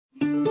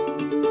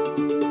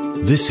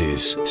This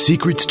is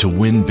Secrets to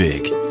Win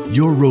Big,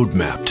 your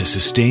roadmap to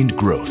sustained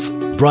growth.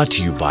 Brought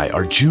to you by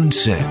Arjun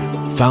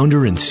Sen,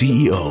 founder and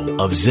CEO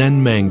of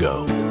Zen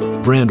Mango,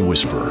 brand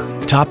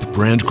whisperer, top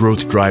brand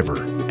growth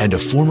driver, and a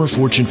former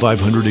Fortune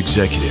 500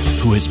 executive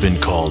who has been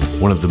called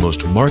one of the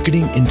most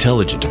marketing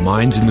intelligent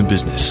minds in the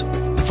business.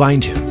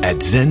 Find him at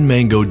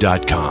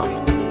zenmango.com.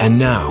 And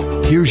now,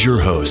 here's your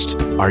host,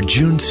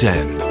 Arjun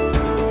Sen.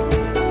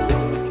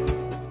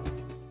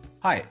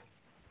 Hi,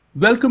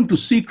 welcome to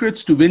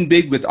Secrets to Win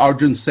Big with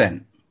Arjun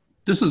Sen.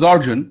 This is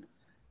Arjun,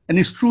 and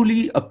it's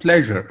truly a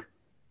pleasure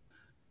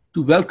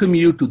to welcome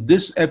you to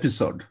this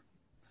episode.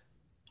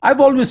 I've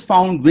always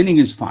found winning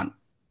is fun,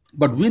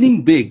 but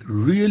winning big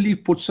really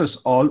puts us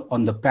all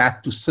on the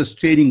path to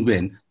sustaining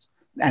win,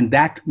 and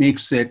that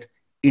makes it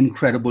an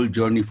incredible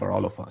journey for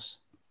all of us.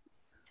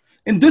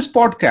 In this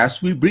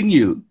podcast, we bring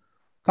you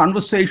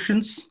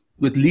conversations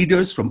with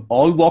leaders from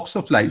all walks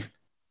of life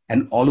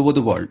and all over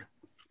the world.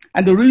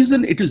 And the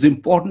reason it is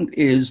important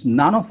is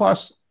none of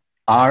us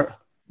are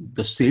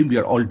the same. We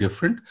are all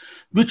different,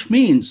 which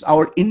means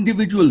our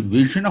individual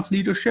vision of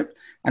leadership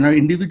and our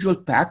individual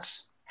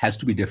paths has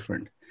to be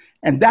different.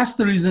 And that's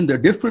the reason the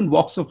different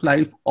walks of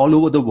life all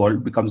over the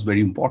world becomes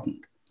very important.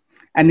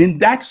 And in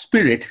that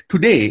spirit,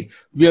 today,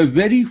 we are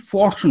very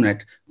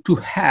fortunate to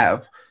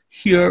have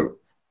here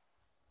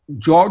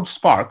George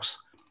Sparks.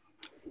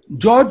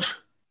 George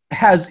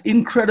has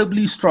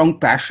incredibly strong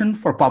passion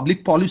for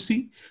public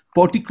policy,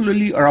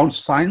 particularly around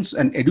science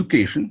and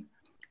education.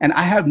 And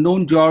I have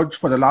known George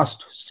for the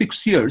last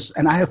 6 years,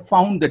 and I have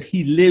found that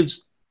he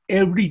lives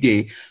every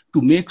day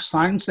to make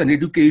science and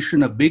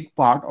education a big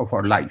part of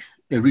our life,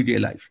 everyday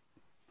life.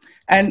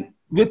 And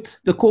with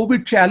the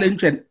COVID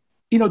challenge and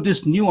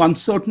this new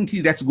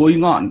uncertainty that's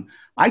going on,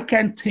 I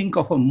can't think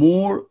of a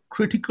more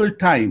critical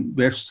time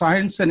where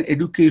science and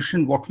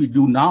education, what we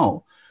do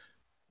now,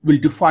 will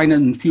define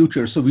in the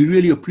future. So we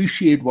really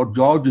appreciate what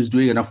George is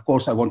doing. And of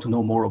course, I want to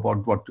know more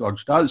about what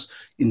George does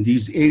in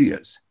these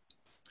areas.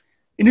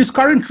 In his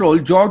current role,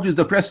 George is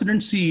the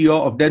president CEO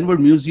of Denver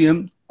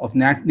Museum of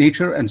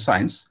Nature and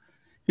Science.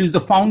 He's the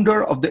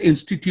founder of the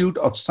Institute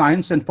of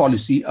Science and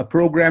Policy, a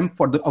program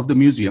of the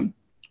museum.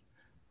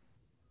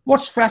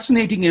 What's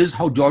fascinating is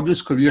how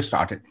George's career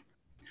started.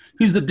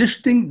 He's a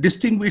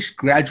distinguished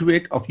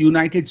graduate of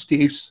United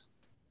States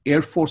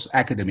Air Force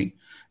Academy.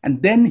 And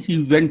then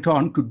he went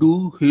on to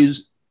do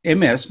his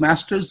MS,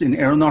 Masters in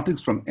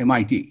Aeronautics from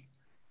MIT.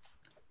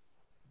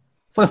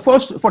 For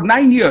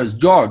 9 years,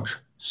 George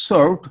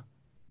served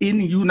in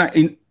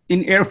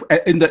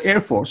the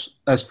Air Force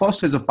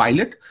first as a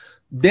pilot,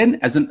 then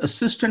as an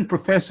assistant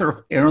professor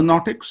of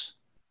aeronautics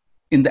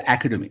in the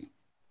academy.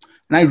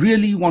 And I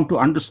really want to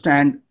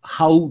understand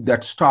how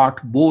that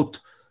start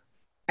both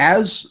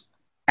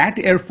at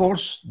Air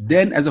Force,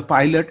 then as a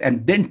pilot,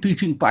 and then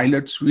teaching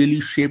pilots really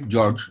shaped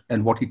George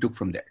and what he took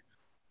from there.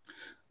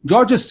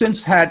 George has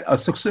since had a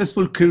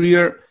successful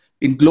career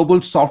in global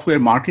software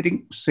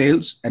marketing,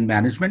 sales, and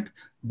management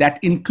that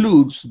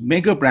includes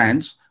mega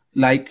brands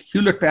like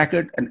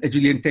Hewlett-Packard and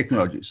Agilent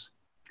Technologies.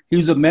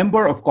 He's a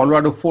member of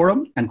Colorado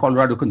Forum and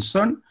Colorado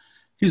Concern.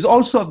 He's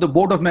also of the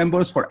board of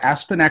members for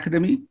Aspen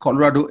Academy,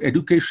 Colorado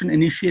Education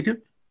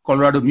Initiative,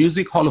 Colorado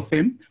Music Hall of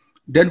Fame,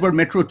 Denver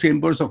Metro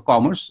Chambers of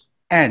Commerce,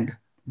 and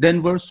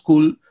Denver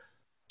School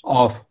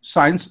of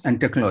Science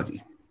and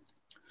Technology.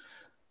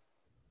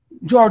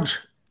 George,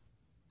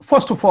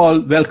 first of all,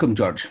 welcome,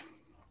 George.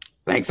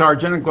 Thanks,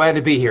 Arjun. I'm glad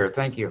to be here.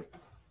 Thank you.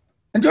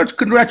 And George,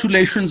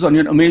 congratulations on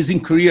your amazing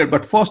career.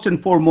 But first and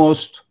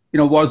foremost,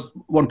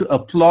 want to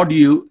applaud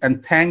you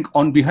and thank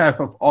on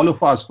behalf of all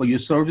of us for your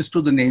service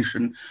to the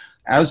nation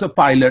as a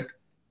pilot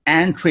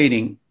and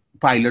training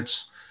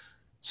pilots.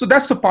 So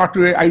that's the part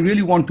where I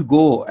really want to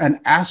go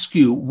and ask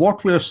you,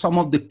 what were some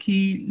of the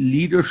key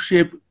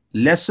leadership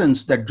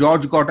lessons that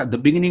George got at the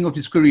beginning of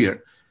his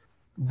career,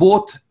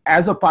 both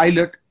as a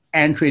pilot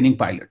and training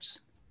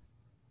pilots?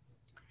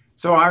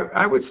 So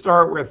I would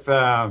start with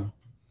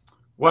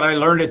what I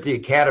learned at the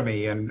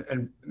Academy.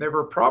 And there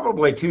were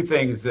probably two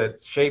things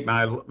that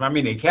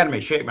the Academy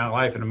shaped my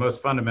life in the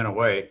most fundamental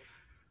way.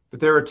 But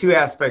there were two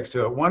aspects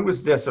to it. One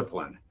was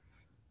discipline.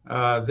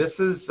 This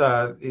is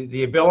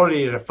the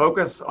ability to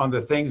focus on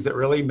the things that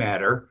really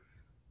matter,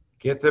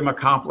 get them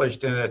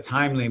accomplished in a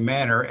timely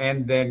manner,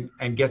 and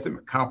get them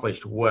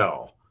accomplished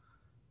well.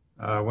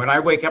 When I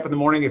wake up in the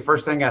morning, the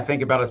first thing I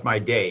think about is my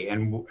day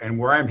and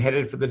where I'm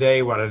headed for the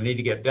day, what I need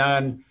to get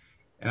done.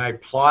 And I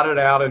plot it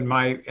out in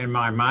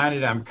my mind,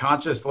 and I'm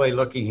consciously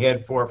looking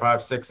ahead 4,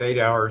 5, 6, 8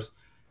 hours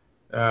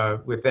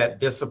with that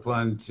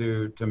discipline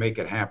to make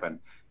it happen.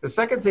 The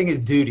second thing is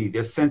duty,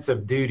 this sense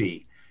of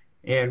duty.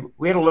 And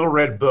we had a little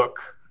red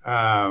book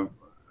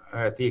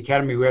at the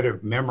Academy. We had to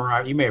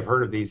memorize, you may have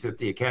heard of these at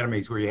the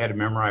academies where you had to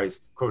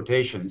memorize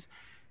quotations.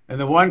 And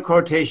the one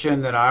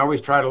quotation that I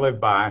always try to live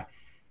by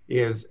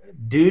is,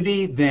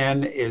 duty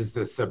then is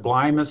the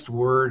sublimest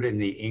word in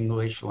the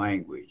English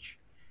language.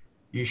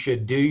 You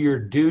should do your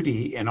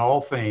duty in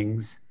all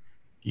things.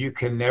 You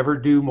can never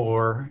do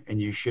more,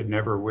 and you should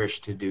never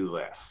wish to do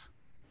less.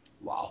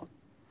 Wow.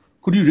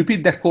 Could you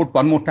repeat that quote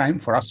one more time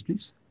for us,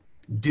 please?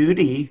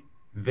 duty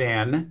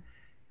then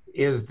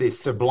is the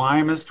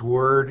sublimest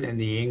word in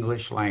the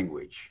English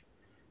language.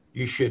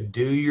 You should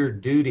do your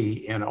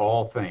duty in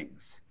all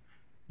things.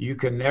 You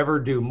can never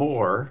do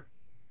more,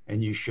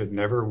 and you should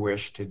never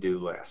wish to do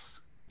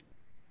less.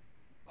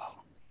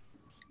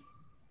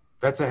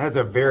 That has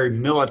a very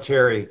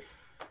military,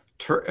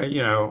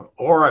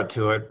 aura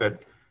to it,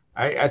 but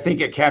I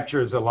think it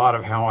captures a lot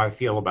of how I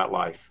feel about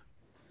life.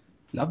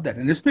 Love that.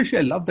 And especially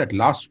I love that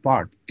last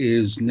part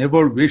is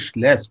never wish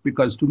less,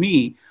 because to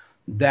me,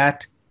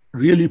 that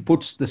really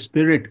puts the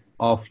spirit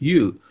of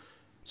you.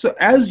 So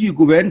as you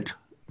went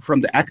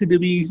from the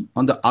academy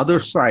on the other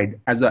side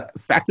as a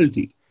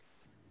faculty,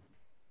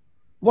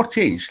 what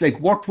changed? Like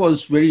what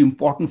was very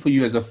important for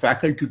you as a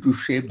faculty to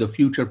shape the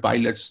future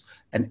pilots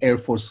and Air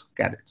Force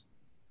cadets?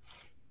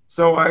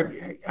 So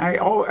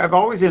I've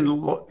always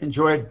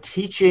enjoyed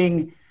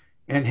teaching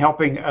and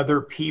helping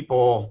other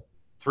people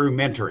through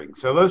mentoring.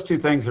 So those two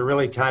things are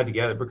really tied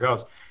together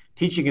because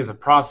teaching is a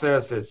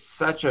process. It's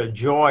such a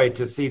joy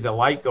to see the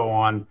light go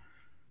on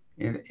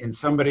in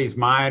somebody's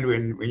mind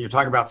when you're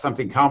talking about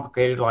something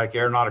complicated like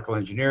aeronautical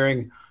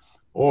engineering,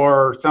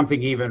 or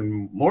something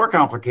even more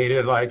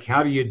complicated like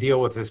how do you deal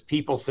with this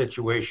people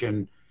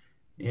situation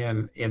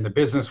in the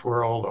business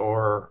world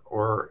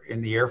or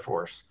in the Air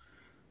Force.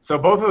 So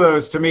both of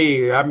those to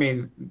me,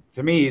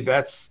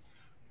 that's,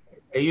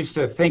 I used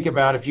to think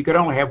about if you could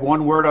only have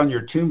one word on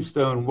your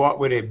tombstone, what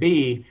would it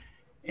be?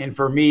 And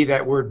for me,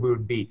 that word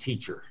would be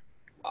teacher.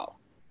 Wow.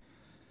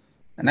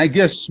 And I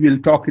guess we'll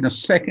talk in a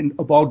second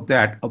about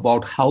that,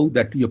 about how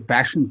that your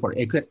passion for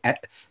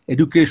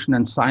education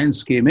and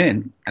science came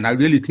in. And I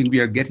really think we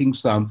are getting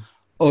some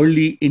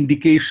early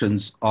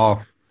indications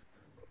of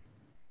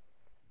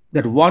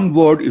that one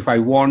word, if I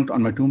want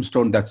on my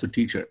tombstone, that's a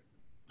teacher.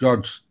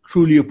 George,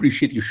 truly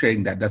appreciate you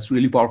sharing that. That's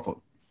really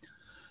powerful.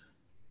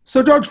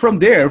 So George, from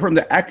there, from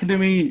the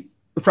academy,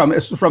 from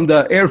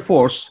the Air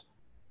Force,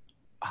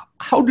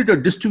 how did a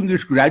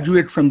distinguished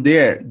graduate from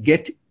there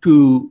get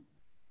to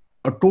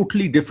a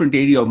totally different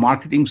area of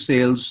marketing,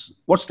 sales?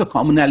 What's the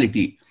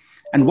commonality?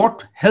 And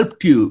what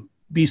helped you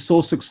be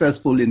so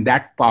successful in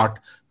that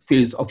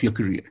phase of your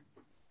career?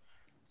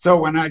 So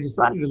when I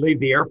decided to leave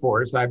the Air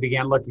Force, I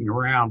began looking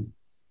around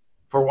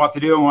for what to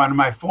do. And one of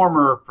my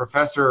former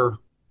professor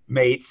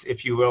mates,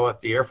 if you will,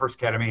 at the Air Force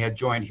Academy had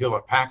joined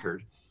Hewlett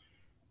Packard.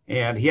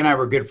 And he and I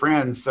were good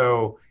friends.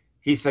 So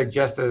he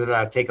suggested that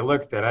I take a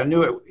look at that. I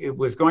knew it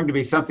was going to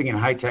be something in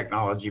high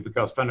technology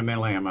because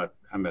fundamentally I'm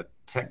a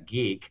tech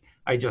geek.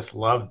 I just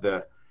love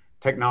the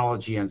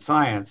technology and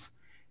science.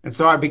 And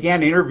so I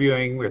began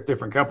interviewing with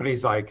different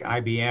companies like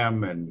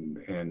IBM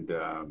and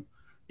the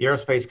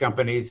aerospace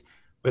companies.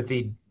 But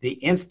the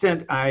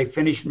instant I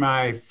finished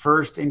my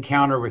first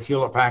encounter with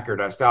Hewlett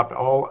Packard, I stopped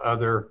all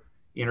other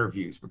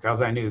interviews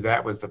because I knew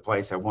that was the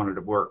place I wanted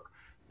to work,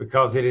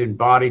 because it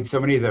embodied so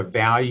many of the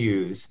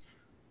values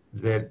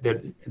that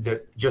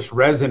just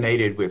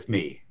resonated with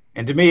me.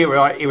 And to me,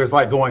 it was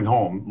like going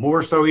home,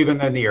 more so even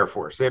than the Air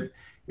Force. It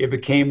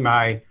became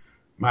my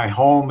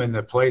home and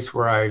the place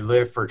where I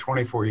lived for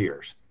 24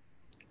 years.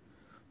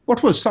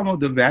 What was some of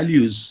the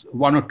values,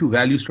 one or two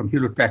values from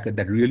Hewlett Packard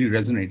that really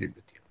resonated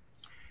with you?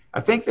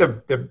 I think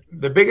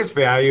the biggest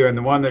value and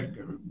the one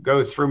that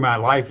goes through my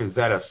life is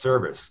that of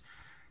service.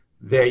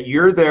 That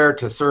you're there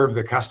to serve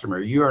the customer.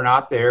 You are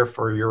not there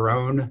for your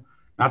own,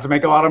 not to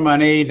make a lot of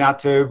money, not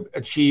to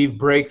achieve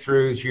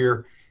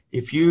breakthroughs.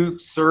 If you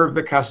serve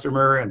the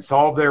customer and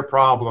solve their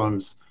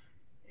problems,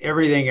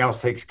 everything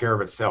else takes care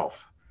of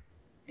itself.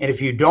 And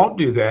if you don't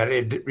do that,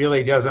 it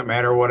really doesn't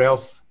matter what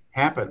else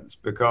happens,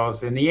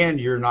 because in the end,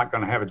 you're not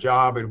going to have a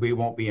job and we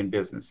won't be in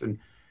business.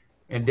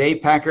 And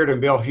Dave Packard and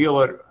Bill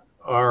Hewlett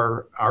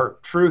are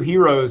true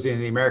heroes in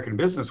the American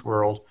business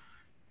world.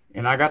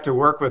 And I got to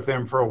work with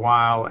them for a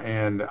while,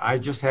 and I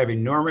just have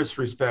enormous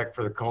respect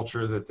for the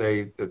culture that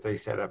they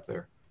set up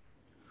there.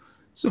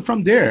 So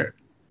from there,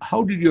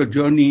 how did your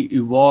journey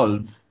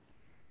evolve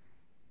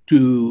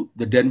to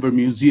the Denver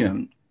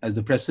Museum as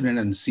the president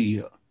and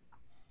CEO?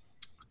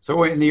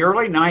 So in the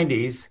early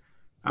 90s,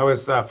 I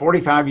was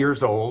 45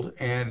 years old,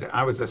 and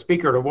I was a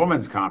speaker at a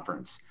women's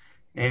conference.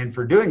 And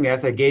for doing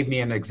that, they gave me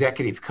an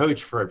executive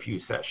coach for a few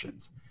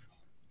sessions.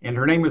 And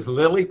her name was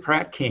Lily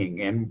Pratt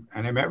King. And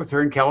I met with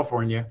her in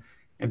California.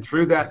 And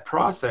through that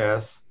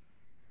process,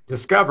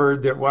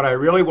 discovered that what I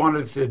really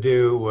wanted to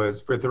do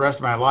was, for the rest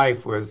of my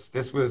life,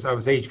 I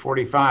was age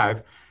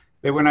 45,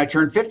 that when I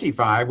turned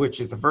 55, which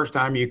is the first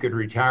time you could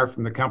retire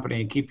from the company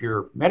and keep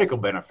your medical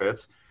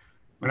benefits,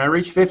 when I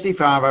reached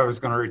 55, I was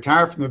going to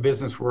retire from the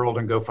business world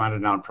and go find a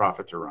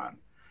nonprofit to run.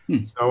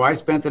 So I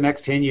spent the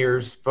next 10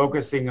 years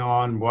focusing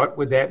on what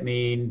would that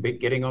mean,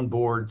 getting on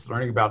boards,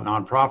 learning about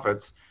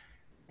nonprofits.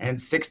 And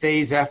 6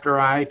 days after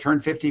I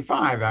turned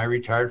 55, I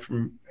retired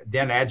from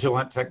then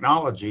Agilent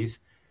Technologies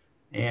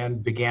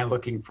and began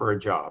looking for a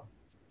job.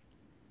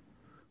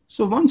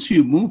 So once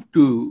you moved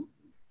to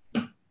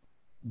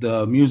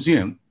the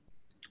museum,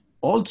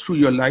 all through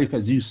your life,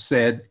 as you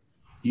said,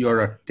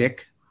 you're a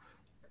tech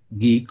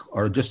geek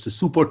or just a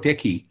super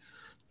techie.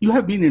 You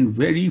have been in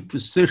very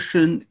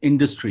precision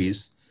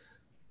industries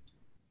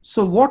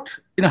So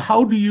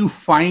how do you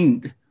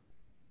find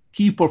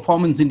key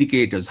performance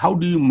indicators? How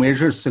do you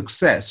measure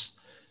success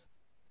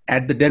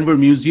at the Denver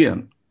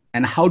Museum?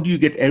 And how do you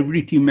get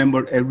every team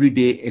member every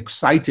day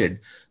excited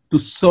to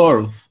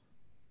serve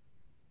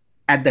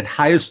at that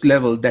highest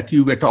level that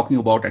you were talking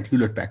about at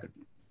Hewlett Packard?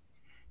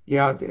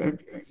 Yeah,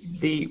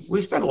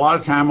 we spend a lot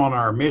of time on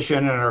our mission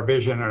and our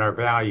vision and our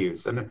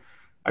values. And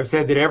I've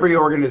said that every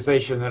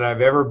organization that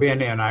I've ever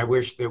been in, I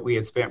wish that we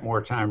had spent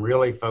more time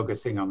really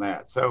focusing on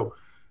that. So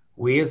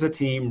we as a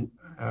team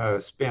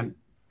spent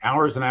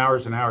hours and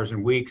hours and hours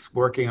and weeks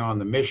working on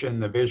the mission,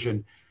 the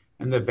vision,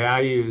 and the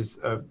values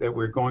that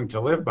we're going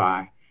to live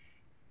by.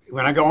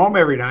 When I go home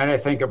every night, I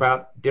think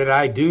about, did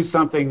I do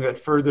something that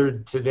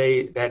furthered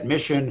today that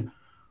mission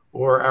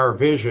or our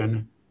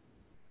vision?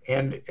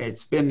 And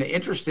it's been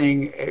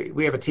interesting.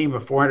 We have a team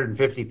of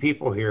 450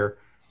 people here,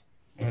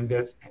 and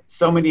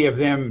so many of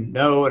them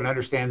know and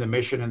understand the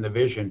mission and the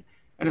vision,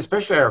 and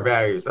especially our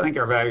values. I think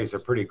our values are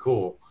pretty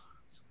cool.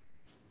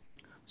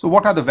 So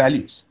what are the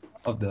values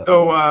of the?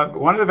 So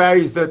one of the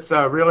values that's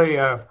really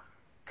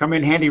come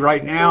in handy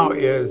right now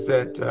is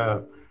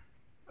that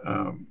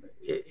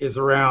is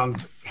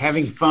around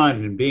having fun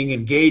and being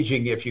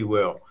engaging, if you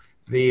will.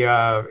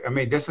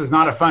 This is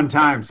not a fun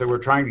time, so we're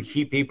trying to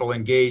keep people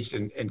engaged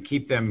and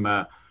keep them,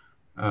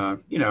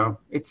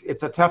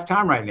 it's a tough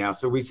time right now,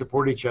 so we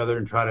support each other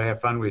and try to have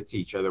fun with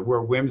each other.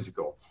 We're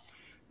whimsical.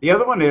 The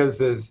other one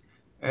is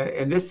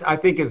and this I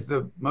think is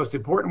the most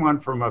important one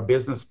from a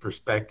business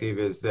perspective,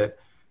 is that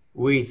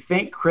we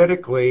think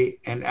critically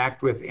and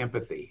act with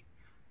empathy.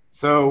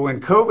 So when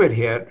COVID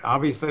hit,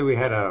 obviously we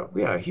had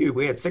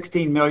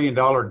 $16 million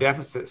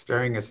deficit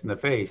staring us in the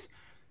face.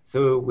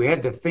 So we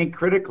had to think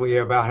critically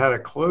about how to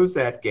close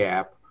that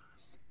gap.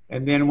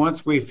 And then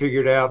once we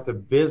figured out the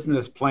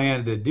business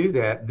plan to do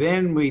that,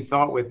 then we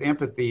thought with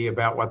empathy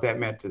about what that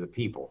meant to the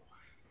people.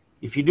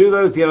 If you do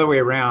those the other way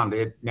around,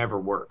 it never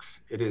works.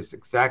 It is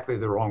exactly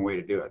the wrong way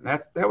to do it.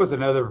 And that was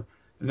another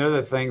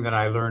thing that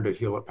I learned at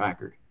Hewlett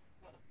Packard.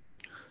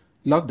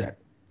 Love that.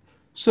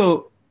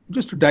 So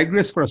just to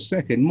digress for a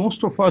second,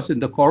 most of us in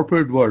the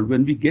corporate world,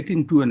 when we get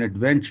into an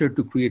adventure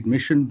to create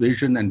mission,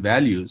 vision, and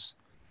values,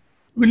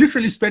 we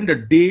literally spend a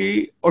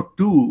day or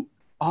two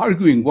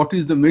arguing what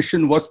is the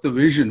mission, what's the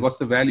vision, what's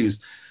the values.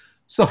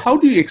 So how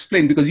do you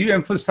explain, because you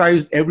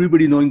emphasized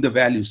everybody knowing the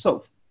values.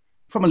 So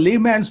from a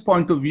layman's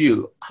point of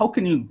view, how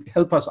can you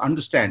help us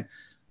understand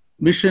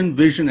mission,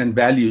 vision, and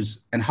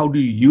values, and how do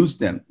you use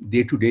them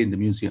day to day in the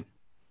museum?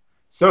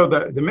 So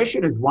the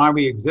mission is why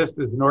we exist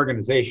as an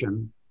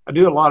organization. I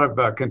do a lot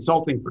of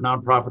consulting for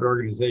nonprofit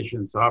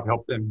organizations, so I've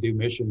helped them do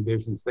mission,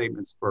 vision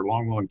statements for a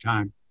long, long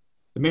time.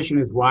 The mission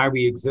is why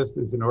we exist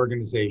as an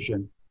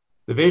organization.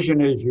 The vision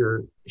is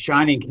your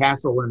shining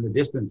castle in the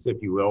distance, if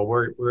you will.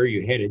 Where are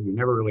you headed? You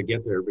never really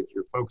get there, but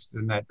you're focused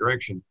in that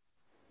direction.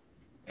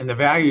 And the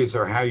values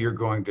are how you're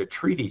going to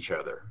treat each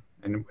other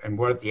and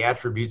what the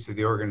attributes of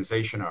the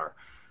organization are.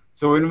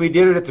 So when we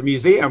did it at the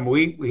museum,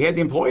 we had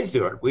the employees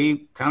do it.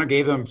 We kind of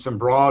gave them some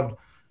broad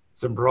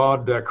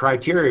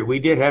criteria. We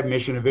did have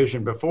mission and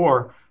vision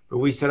before, but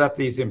we set up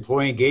these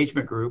employee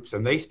engagement groups,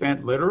 and they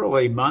spent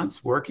literally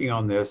months working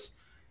on this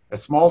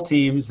as small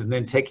teams, and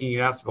then taking it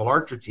out to the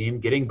larger team,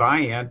 getting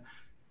buy-in.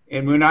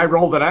 And when I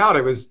rolled it out,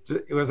 it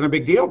wasn't a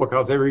big deal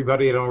because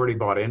everybody had already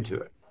bought into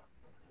it.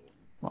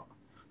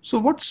 So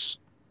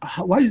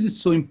why is it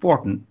so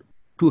important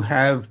to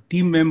have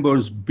team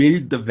members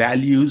build the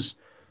values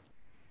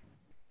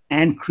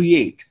and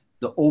create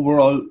the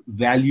overall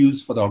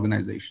values for the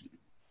organization?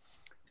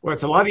 Well,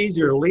 it's a lot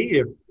easier to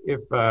lead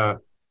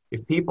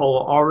if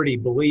people already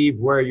believe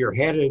where you're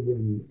headed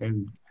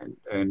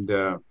and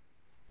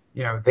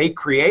they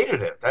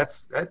created it.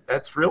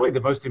 That's really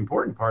the most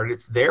important part.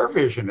 It's their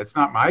vision. It's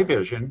not my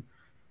vision.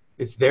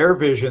 It's their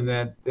vision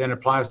that then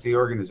applies to the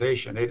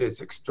organization. It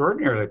is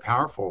extraordinarily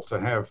powerful to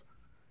have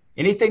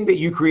anything that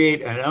you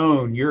create and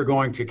own, you're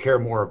going to care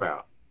more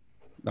about.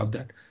 Love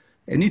that.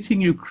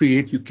 Anything you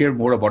create, you care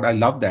more about. I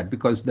love that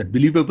because that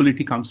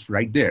believability comes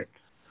right there.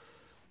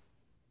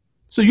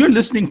 So you're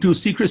listening to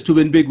Secrets to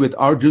Win Big with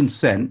Arjun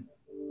Sen.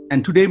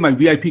 And today my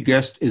VIP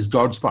guest is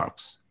George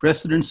Sparks,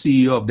 President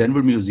CEO of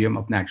Denver Museum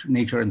of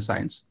Nature and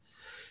Science,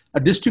 a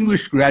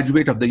distinguished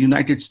graduate of the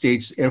United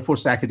States Air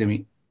Force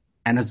Academy,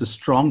 and has a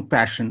strong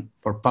passion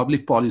for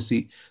public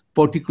policy,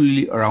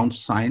 particularly around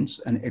science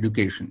and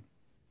education.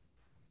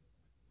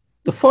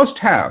 The first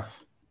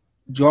half,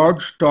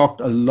 George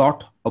talked a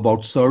lot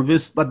about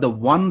service, but the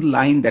one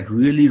line that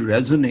really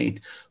resonated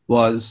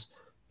was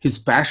his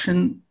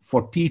passion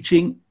for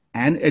teaching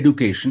and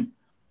education.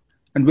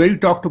 And where he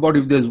talked about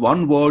if there's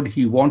one word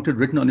he wanted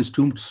written on his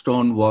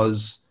tombstone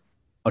was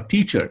a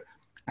teacher.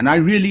 And I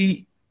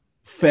really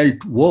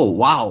felt,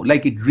 wow,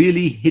 like it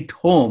really hit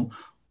home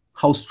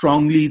how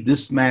strongly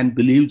this man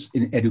believes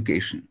in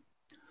education.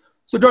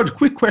 So George,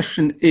 quick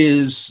question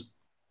is,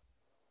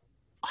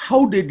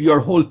 how did your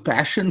whole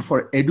passion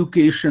for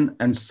education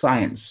and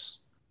science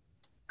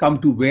come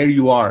to where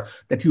you are,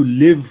 that you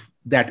live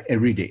that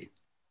every day?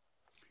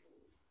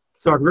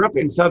 So I grew up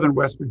in southern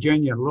West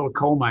Virginia, a little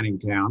coal mining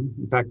town.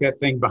 In fact,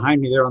 that thing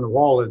behind me there on the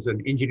wall is an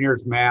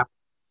engineer's map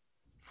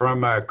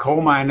from a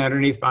coal mine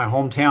underneath my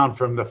hometown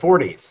from the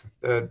 40s.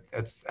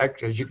 It's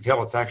actually, as you can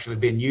tell, it's actually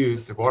been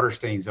used, the water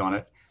stains on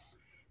it.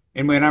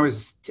 And when I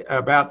was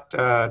about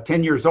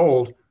 10 years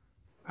old,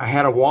 I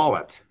had a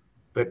wallet.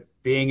 But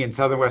being in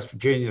southern West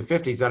Virginia in the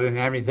 50s, I didn't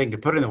have anything to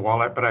put in the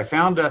wallet. But I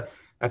found a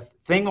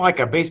thing like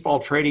a baseball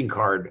trading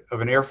card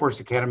of an Air Force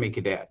Academy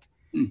cadet.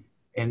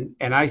 And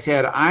I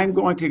said, I'm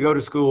going to go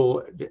to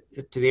school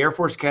to the Air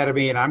Force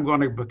Academy, and I'm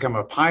going to become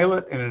a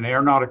pilot and an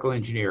aeronautical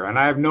engineer. And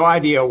I have no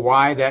idea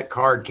why that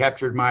card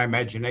captured my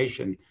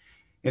imagination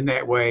in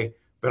that way,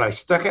 but I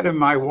stuck it in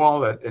my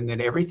wallet. And then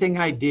everything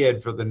I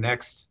did for the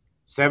next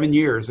 7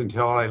 years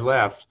until I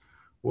left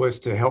was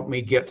to help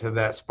me get to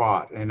that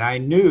spot. And I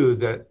knew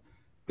that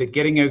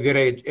getting a good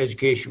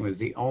education was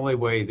the only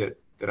way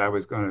that I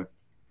was going to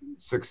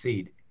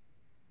succeed.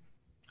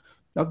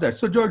 Love that.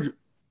 So George,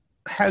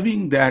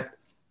 having that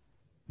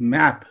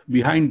map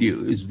behind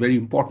you is very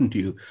important to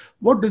you.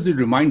 What does it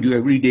remind you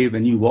every day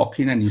when you walk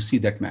in and you see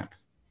that map?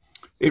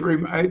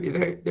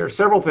 There are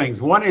several things.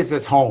 One is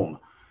it's home.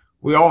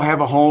 We all have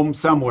a home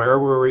somewhere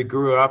where we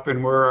grew up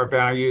and where our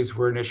values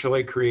were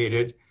initially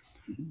created.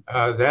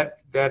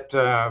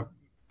 The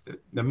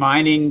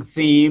mining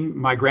theme,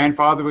 my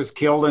grandfather was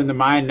killed in the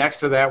mine next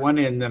to that one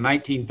in the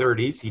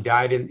 1930s. He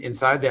died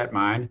inside that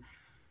mine.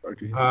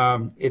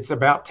 It's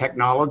about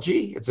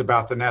technology. It's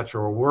about the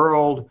natural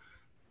world.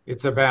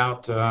 It's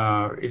about,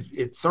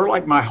 it's sort of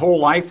like my whole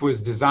life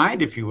was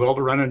designed, if you will,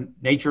 to run a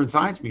nature and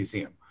science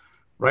museum.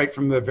 Right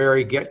from the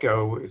very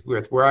get-go,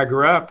 with where I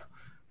grew up,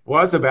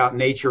 was about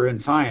nature and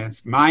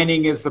science.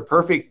 Mining is the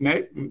perfect,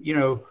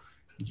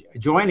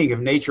 joining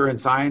of nature and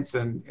science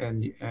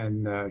and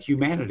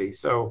humanity.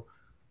 So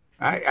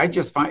I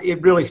just find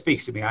it really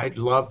speaks to me. I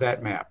love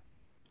that map.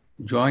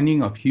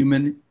 Joining of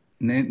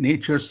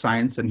nature,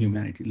 science, and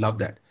humanity. Love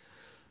that.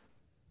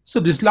 So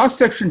this last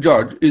section,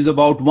 George, is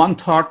about one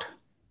thought,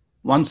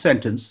 one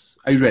sentence.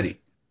 Are you ready?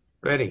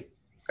 Ready.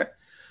 Okay.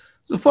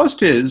 The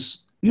first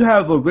is, you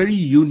have a very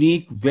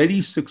unique, very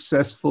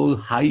successful,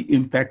 high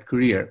impact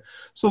career.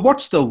 So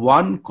what's the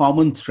one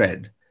common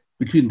thread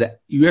between the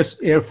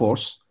US Air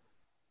Force,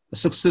 a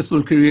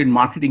successful career in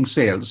marketing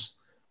sales,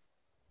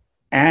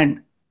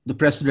 and the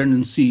president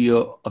and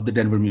CEO of the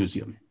Denver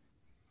Museum?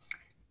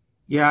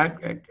 Yeah,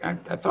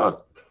 I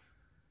thought,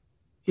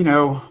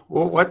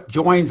 what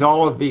joins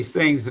all of these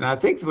things? And I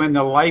think when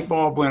the light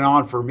bulb went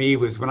on for me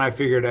was when I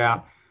figured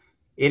out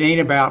it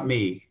ain't about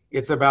me.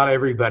 It's about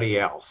everybody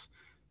else.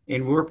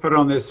 And we're put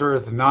on this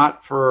earth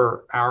not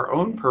for our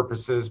own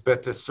purposes,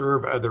 but to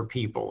serve other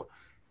people.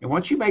 And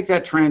once you make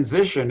that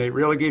transition, it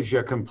really gives you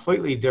a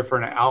completely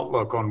different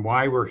outlook on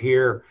why we're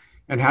here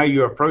and how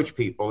you approach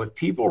people. If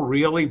people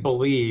really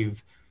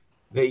believe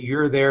that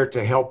you're there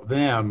to help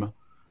them,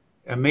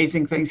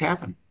 amazing things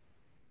happen.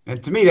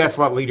 And to me, that's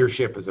what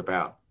leadership is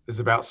about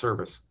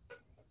service.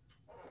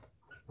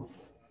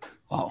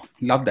 Wow,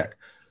 love that.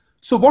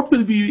 So what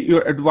will be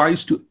your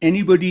advice to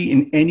anybody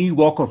in any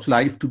walk of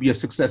life to be a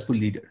successful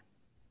leader?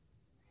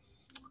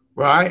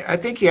 Well, I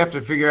think you have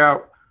to figure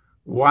out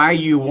why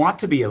you want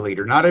to be a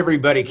leader. Not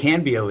everybody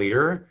can be a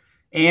leader,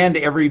 and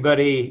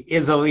everybody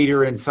is a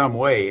leader in some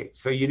way.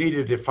 So you need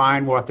to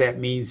define what that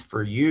means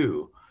for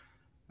you.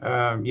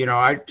 For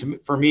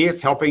me,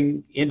 it's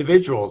helping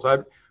individuals.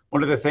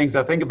 One of the things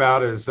I think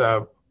about is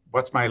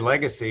what's my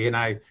legacy, and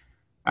I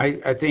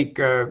think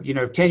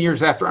 10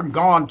 years after I'm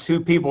gone, two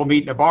people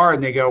meet in a bar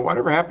and they go,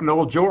 "Whatever happened to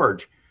old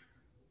George?"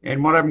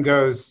 And one of them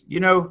goes,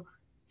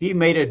 "He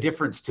made a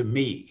difference to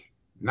me,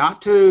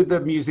 not to the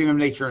Museum of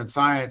Nature and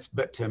Science,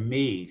 but to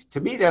me."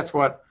 To me, that's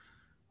what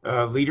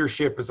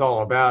leadership is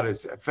all about,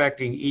 is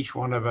affecting each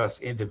one of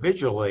us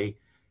individually,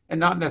 and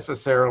not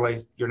necessarily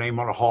your name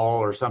on a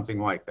hall or something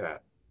like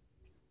that.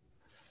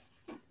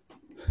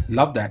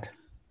 Love that.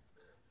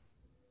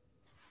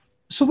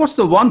 So what's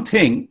the one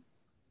thing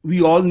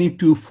we all need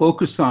to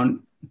focus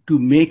on to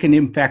make an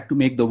impact, to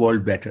make the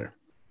world better?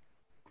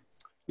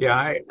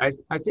 Yeah,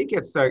 I think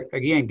it's,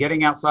 again,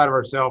 getting outside of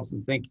ourselves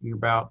and thinking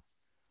about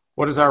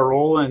what is our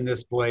role in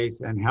this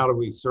place and how do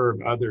we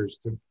serve others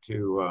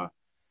to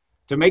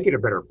make it a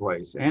better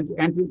place and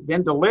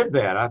then to live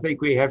that. I think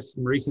we have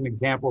some recent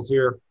examples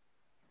here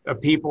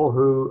of people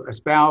who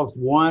espoused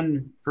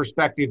one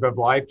perspective of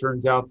life.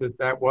 Turns out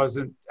that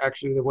wasn't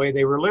actually the way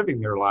they were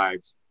living their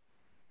lives.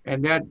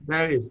 And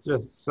that is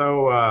just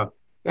so,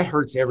 that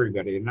hurts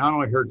everybody. It not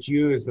only hurts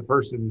you as the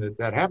person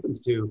that happens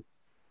to,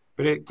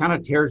 but it kind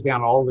of tears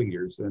down all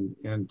leaders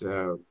and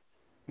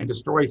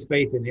destroys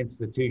faith in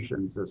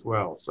institutions as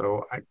well.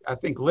 So I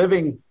think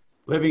living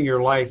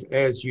your life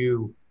as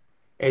you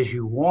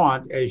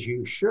want, as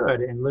you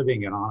should, and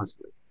living it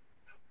honestly.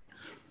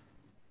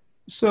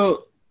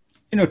 So,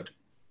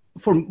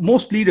 for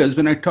most leaders,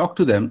 when I talk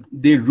to them,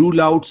 they rule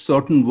out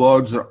certain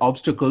words or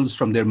obstacles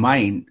from their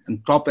mind.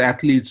 And top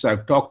athletes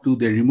I've talked to,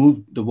 they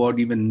remove the word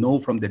even no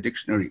from their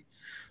dictionary.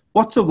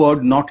 What's a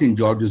word not in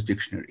George's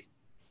dictionary?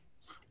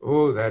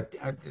 Oh,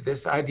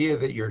 this idea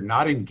that you're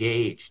not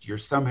engaged, you're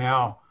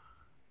somehow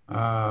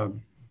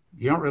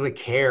you don't really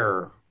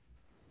care.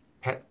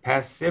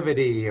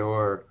 Passivity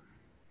or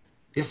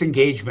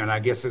disengagement, I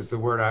guess is the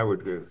word I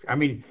would use. I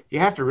mean, you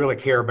have to really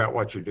care about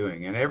what you're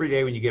doing. And every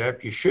day when you get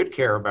up, you should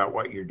care about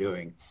what you're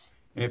doing.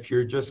 And if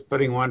you're just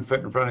putting one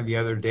foot in front of the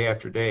other day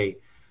after day,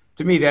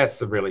 to me, that's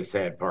the really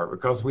sad part,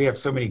 because we have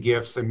so many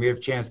gifts and we have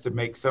a chance to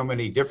make so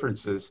many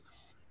differences.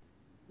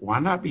 Why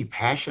not be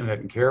passionate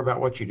and care about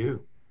what you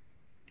do?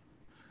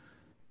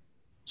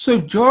 So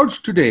if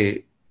George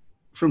today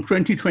from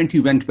 2020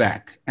 went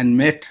back and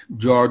met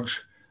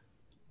George,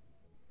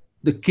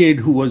 the kid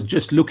who was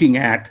just looking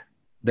at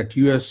that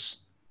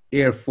US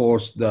Air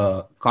Force,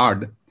 the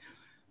card,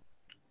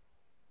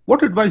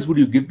 what advice would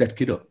you give that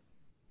kiddo?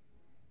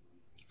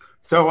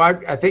 So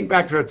I think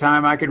back to a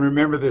time, I can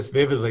remember this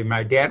vividly.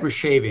 My dad was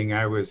shaving.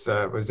 I was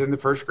in the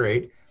first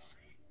grade.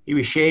 He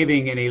was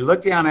shaving and he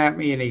looked down at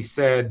me and he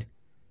said,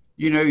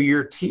 you know,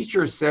 your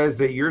teacher says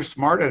that you're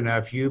smart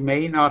enough, you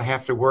may not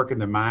have to work in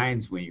the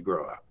mines when you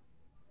grow up.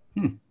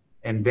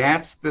 And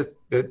that's the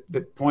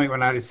point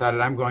when I decided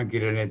I'm going to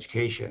get an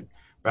education.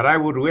 But I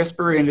would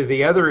whisper into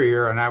the other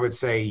ear and I would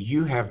say,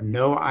 you have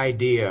no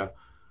idea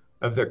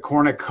of the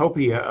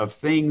cornucopia of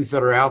things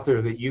that are out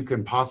there that you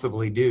can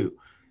possibly do.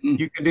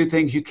 You can do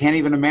things you can't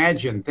even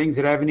imagine, things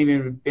that haven't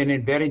even been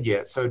invented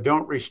yet. So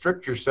don't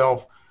restrict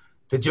yourself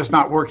to just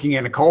not working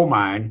in a coal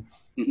mine.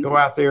 Go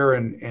out there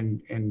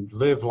and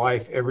live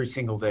life every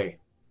single day.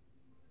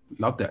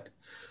 Love that.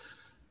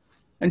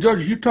 And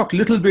George, you talk a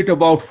little bit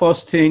about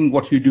first thing,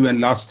 what you do,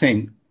 and last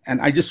thing. And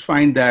I just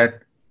find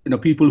that, you know,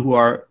 people who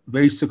are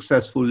very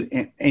successful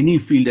in any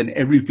field and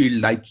every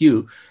field like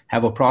you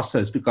have a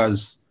process,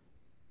 because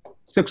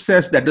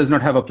success that does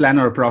not have a plan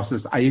or a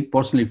process, I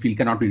personally feel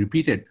cannot be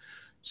repeated.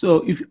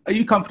 So are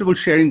you comfortable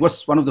sharing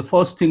what's one of the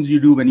first things you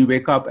do when you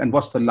wake up, and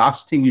what's the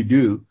last thing you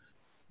do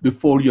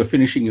before you're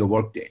finishing your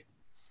workday?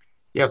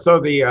 Yeah,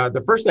 so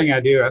the first thing I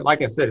do,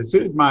 like I said, as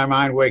soon as my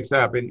mind wakes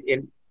up,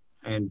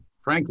 and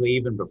frankly,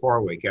 even before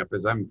I wake up,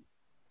 as I'm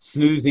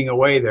snoozing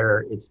away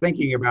there, it's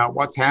thinking about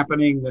what's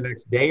happening the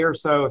next day or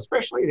so,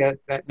 especially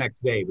that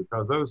next day,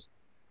 because those,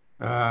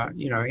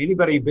 you know,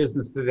 anybody in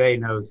business today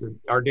knows that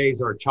our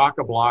days are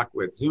chock-a-block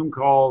with Zoom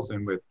calls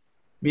and with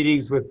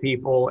meetings with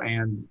people,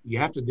 and you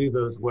have to do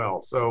those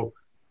well. So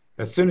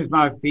as soon as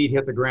my feet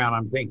hit the ground,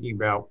 I'm thinking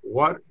about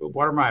what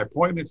are my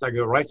appointments. I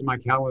go right to my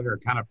calendar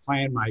and kind of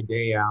plan my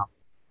day out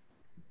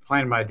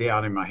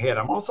in my head.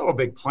 I'm also a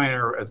big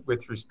planner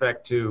with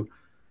respect to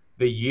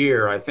the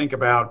year. I think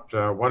about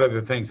what are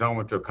the things I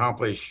want to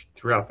accomplish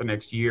throughout the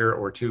next year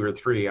or two or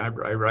three. I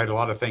write a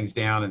lot of things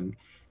down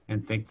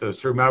and think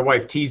those through. My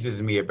wife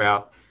teases me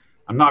about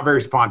I'm not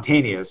very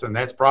spontaneous, and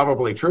that's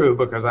probably true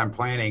because I'm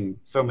planning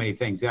so many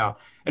things out.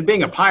 And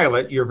being a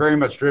pilot, you're very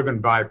much driven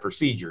by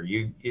procedure.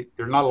 There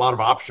are not a lot of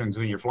options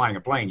when you're flying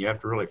a plane. You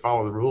have to really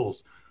follow the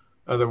rules.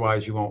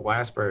 Otherwise, you won't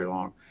last very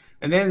long.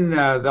 And then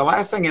the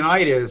last thing at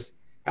night is,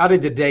 how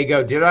did the day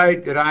go? Did I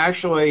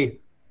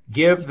actually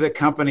give the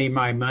company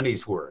my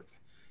money's worth?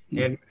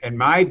 And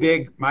my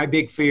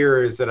big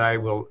fear is that I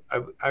will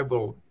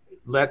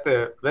let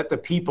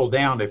the people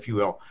down, if you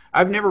will.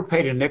 I've never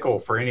paid a nickel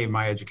for any of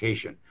my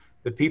education.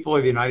 The people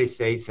of the United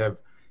States have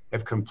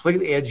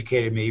completely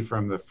educated me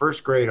from the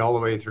first grade all the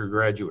way through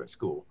graduate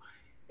school.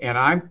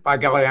 And by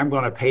golly, I'm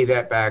going to pay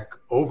that back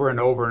over and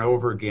over and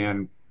over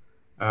again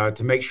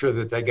to make sure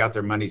that they got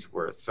their money's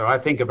worth. So I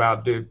think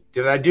about, did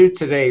I do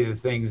today the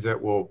things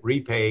that will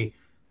repay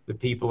the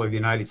people of the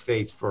United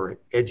States for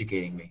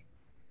educating me?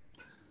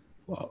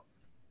 Well,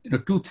 you know,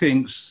 two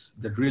things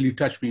that really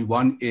touch me.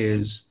 One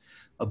is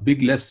a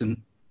big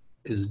lesson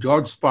is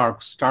George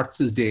Sparks starts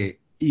his day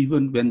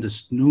even when the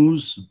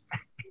snooze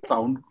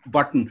sound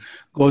button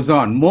goes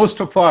on.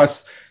 Most of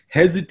us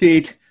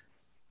hesitate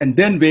and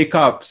then wake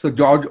up. So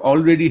George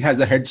already has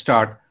a head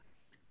start.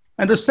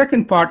 And the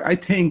second part, I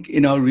think,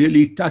 you know,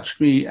 really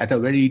touched me at a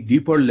very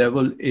deeper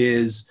level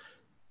is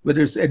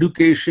whether it's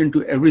education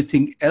to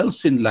everything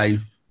else in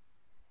life.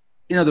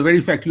 You know, the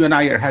very fact you and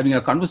I are having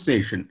a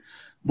conversation,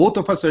 both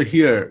of us are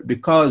here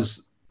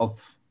because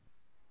of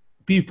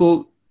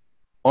people,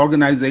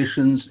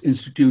 organizations,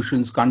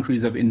 institutions,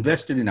 countries have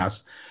invested in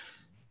us,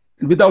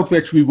 without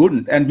which we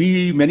wouldn't. And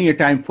we many a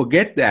time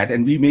forget that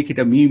and we make it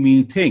a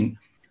me thing.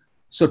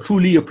 So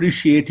truly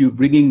appreciate you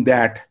bringing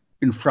that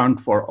in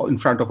front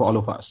of all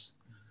of us.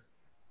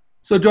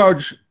 So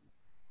George,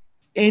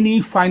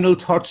 any final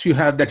thoughts you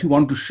have that you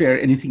want to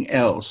share, anything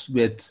else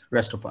with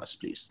rest of us,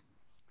 please?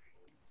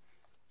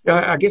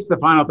 Yeah, I guess the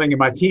final thing, and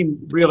my team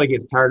really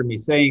gets tired of me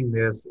saying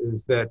this,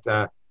 is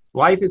that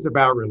life is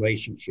about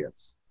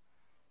relationships.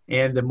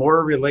 And the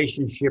more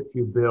relationships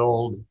you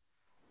build,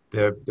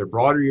 the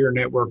broader your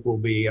network will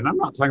be. And I'm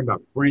not talking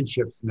about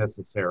friendships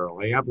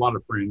necessarily. I have a lot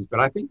of friends, but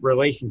I think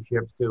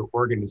relationships to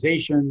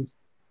organizations,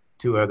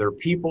 to other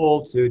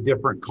people, to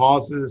different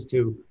causes,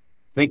 to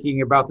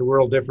thinking about the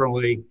world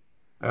differently.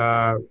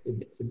 Nothing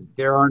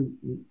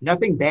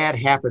bad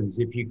happens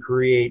if you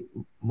create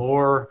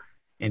more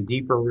and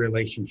deeper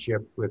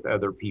relationships with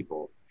other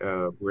people.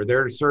 We're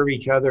there to serve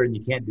each other, and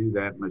you can't do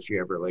that unless you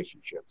have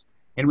relationships.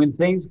 And when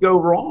things go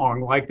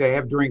wrong, like they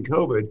have during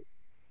COVID,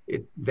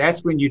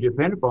 that's when you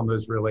depend upon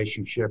those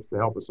relationships to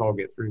help us all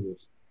get through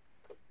this.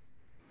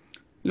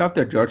 Love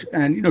that, George.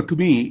 And, to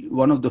me,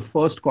 one of the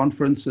first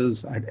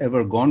conferences I'd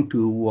ever gone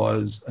to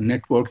was a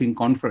networking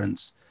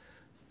conference.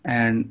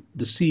 And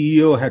the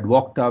CEO had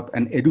walked up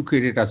and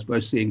educated us by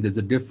saying there's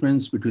a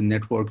difference between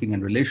networking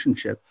and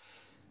relationship.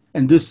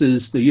 And the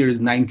year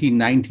is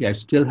 1990. I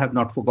still have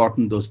not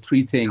forgotten those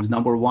three things.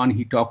 Number one,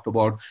 he talked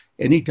about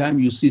anytime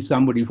you see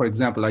somebody, for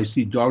example, I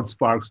see George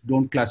Sparks,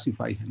 don't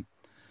classify him.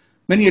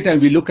 Many a time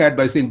we look at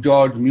by saying,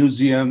 George,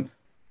 museum,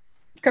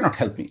 cannot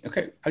help me.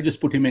 Okay, I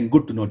just put him in,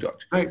 good to know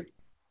George. Right.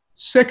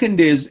 Second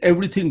is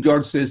everything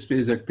George says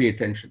is that pay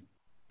attention.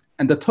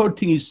 And the third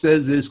thing he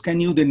says is, can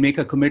you then make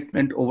a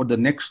commitment over the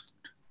next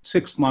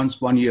 6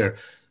 months, 1 year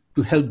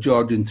to help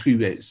George in 3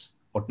 ways,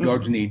 what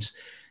George needs.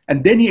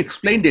 And then he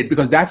explained it,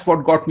 because that's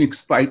what got me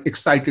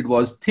excited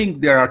was,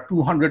 think there are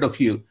 200 of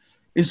you.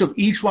 Instead of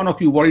each one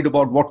of you worried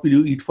about what will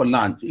you eat for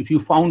lunch, if you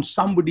found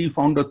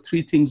out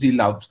 3 things he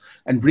loves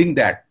and bring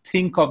that,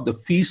 think of the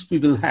feast we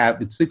will have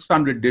with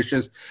 600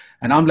 dishes.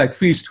 And I'm like,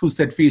 feast, who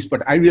said feast?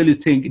 But I really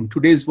think in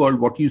today's world,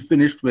 what you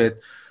finished with,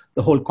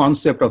 the whole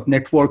concept of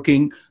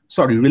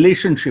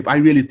relationship, I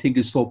really think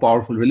is so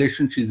powerful.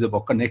 Relationship is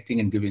about connecting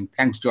and giving.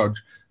 Thanks,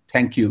 George.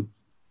 Thank you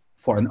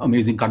for an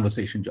amazing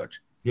conversation, George.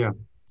 Yeah,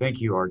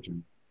 thank you,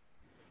 Arjun.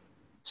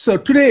 So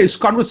today's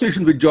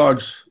conversation with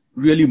George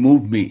really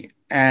moved me.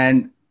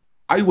 And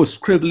I was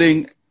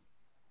scribbling,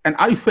 and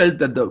I felt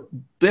that the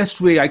best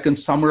way I can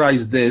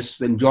summarize this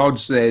when George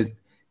said,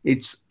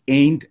 it's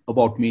ain't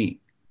about me,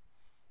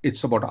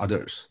 it's about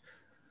others.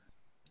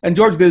 And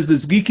George, there's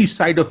this geeky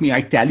side of me.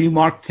 I tally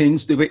mark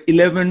things. There were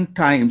 11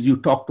 times you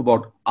talked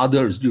about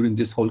others during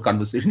this whole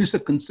conversation. It's a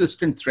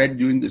consistent thread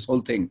during this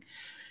whole thing.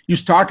 You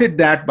started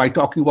that by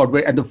talking about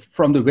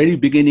from the very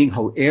beginning,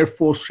 how Air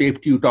Force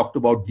shaped you, talked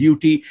about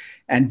duty.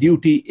 And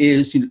duty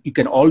is, you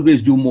can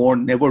always do more,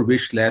 never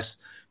wish less.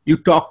 You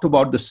talked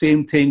about the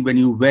same thing when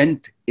you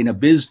went in a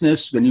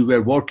business, when you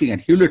were working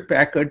at Hewlett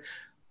Packard,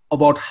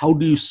 about how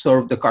do you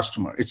serve the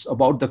customer. It's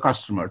about the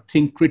customer.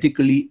 Think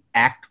critically,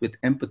 act with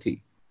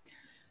empathy.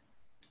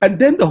 And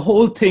then the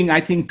whole thing,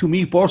 I think, to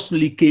me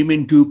personally came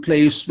into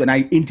place when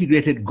I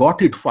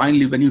got it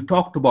finally, when you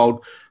talked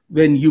about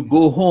when you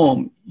go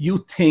home, you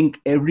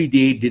think every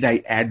day, did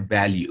I add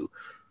value?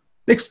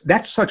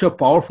 That's such a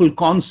powerful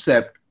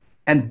concept.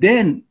 And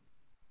then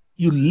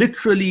you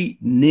literally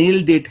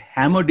nailed it,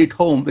 hammered it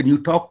home when you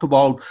talked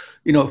about,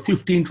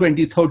 15,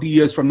 20, 30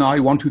 years from now, I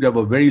want you to have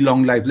a very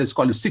long life. Let's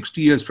call it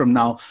 60 years from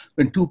now,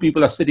 when 2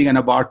 people are sitting in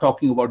a bar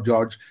talking about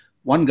George,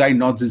 one guy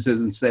nods his head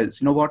and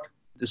says, you know what?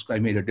 This guy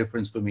made a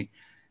difference for me.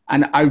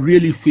 And I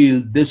really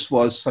feel this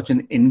was such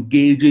an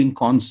engaging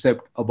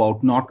concept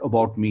about not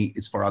about me,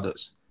 it's for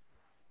others.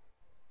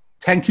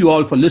 Thank you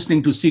all for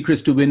listening to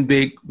Secrets to Win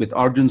Big with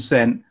Arjun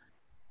Sen.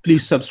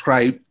 Please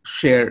subscribe,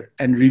 share,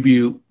 and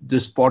review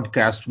this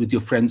podcast with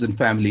your friends and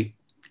family.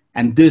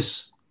 And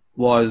this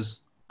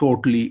was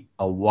totally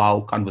a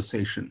wow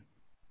conversation.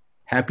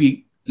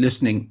 Happy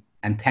listening,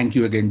 and thank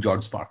you again,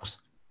 George Sparks.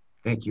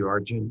 Thank you,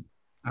 Arjun.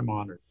 I'm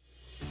honored.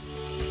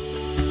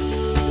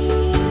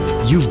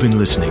 You've been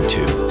listening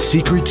to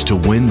Secrets to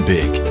Win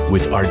Big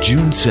with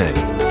Arjun Sen,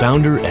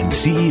 founder and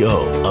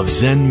CEO of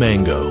Zen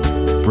Mango,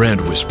 brand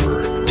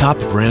whisperer, top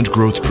brand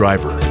growth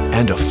driver,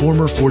 and a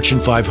former Fortune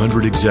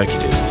 500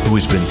 executive who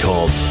has been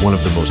called one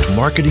of the most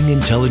marketing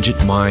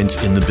intelligent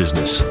minds in the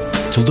business.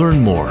 To learn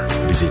more,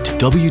 visit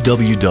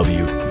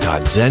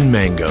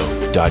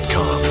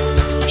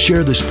www.zenmango.com.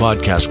 Share this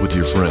podcast with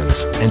your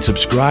friends and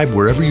subscribe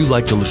wherever you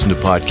like to listen to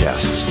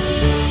podcasts.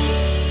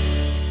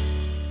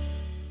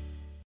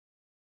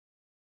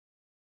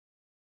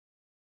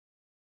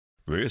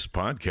 This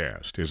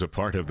podcast is a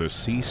part of the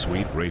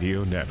C-Suite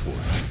Radio Network.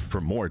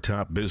 For more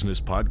top business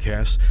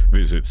podcasts,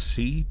 visit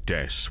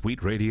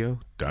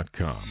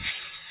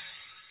c-suiteradio.com.